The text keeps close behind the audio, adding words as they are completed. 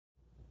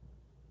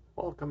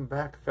Welcome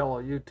back, fellow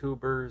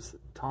YouTubers.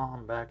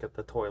 Tom back at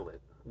the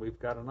toilet. We've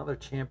got another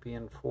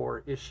Champion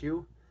 4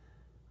 issue.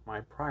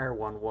 My prior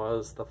one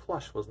was the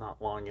flush was not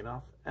long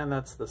enough, and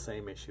that's the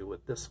same issue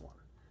with this one.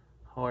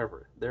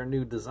 However, their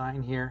new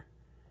design here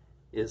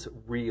is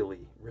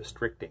really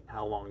restricting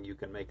how long you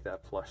can make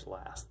that flush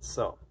last.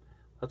 So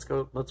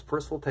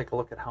first we'll take a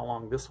look at how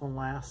long this one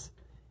lasts,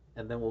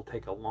 and then we'll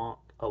take a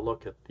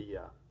look at the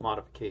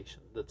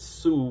modification. That's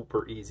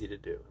super easy to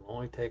do. It'll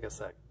only take a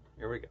second.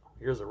 Here we go.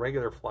 Here's a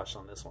regular flush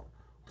on this one.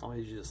 All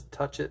you just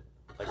touch it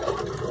like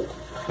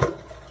that.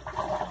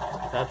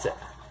 That's it.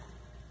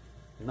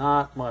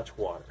 Not much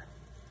water.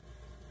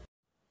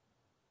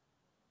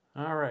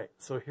 Alright,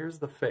 so here's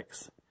the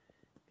fix.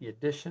 The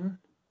addition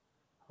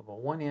of a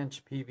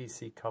 1-inch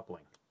PVC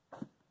coupling.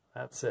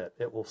 That's it.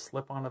 It will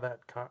slip onto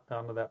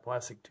that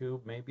plastic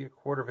tube, maybe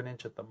 1/4 of an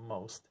inch at the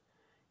most.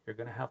 You're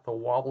going to have to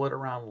wobble it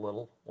around a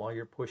little while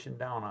you're pushing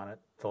down on it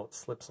until it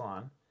slips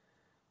on.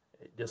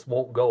 It just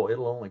won't go.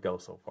 It'll only go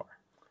so far.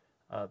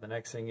 The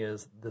next thing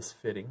is this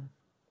fitting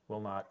will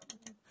not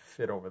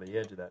fit over the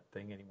edge of that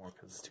thing anymore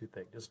because it's too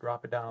thick. Just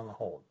drop it down in the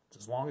hole.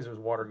 As long as there's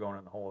water going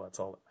in the hole, that's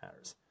all that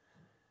matters.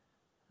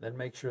 Then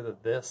make sure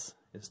that this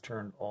is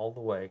turned all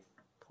the way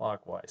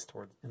clockwise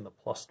towards in the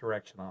plus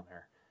direction on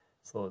there,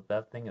 so that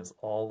that thing is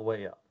all the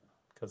way up.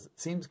 Because it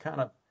seems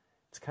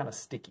it's kind of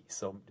sticky.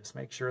 So just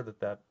make sure that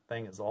that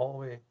thing is all the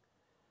way.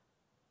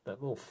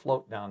 That little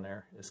float down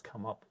there is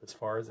come up as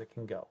far as it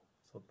can go,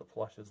 so that the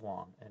flush is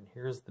long. And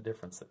here's the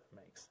difference that it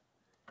makes.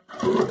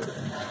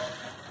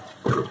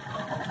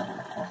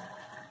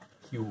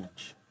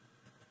 Huge.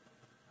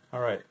 All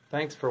right,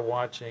 thanks for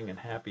watching and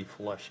happy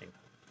flushing.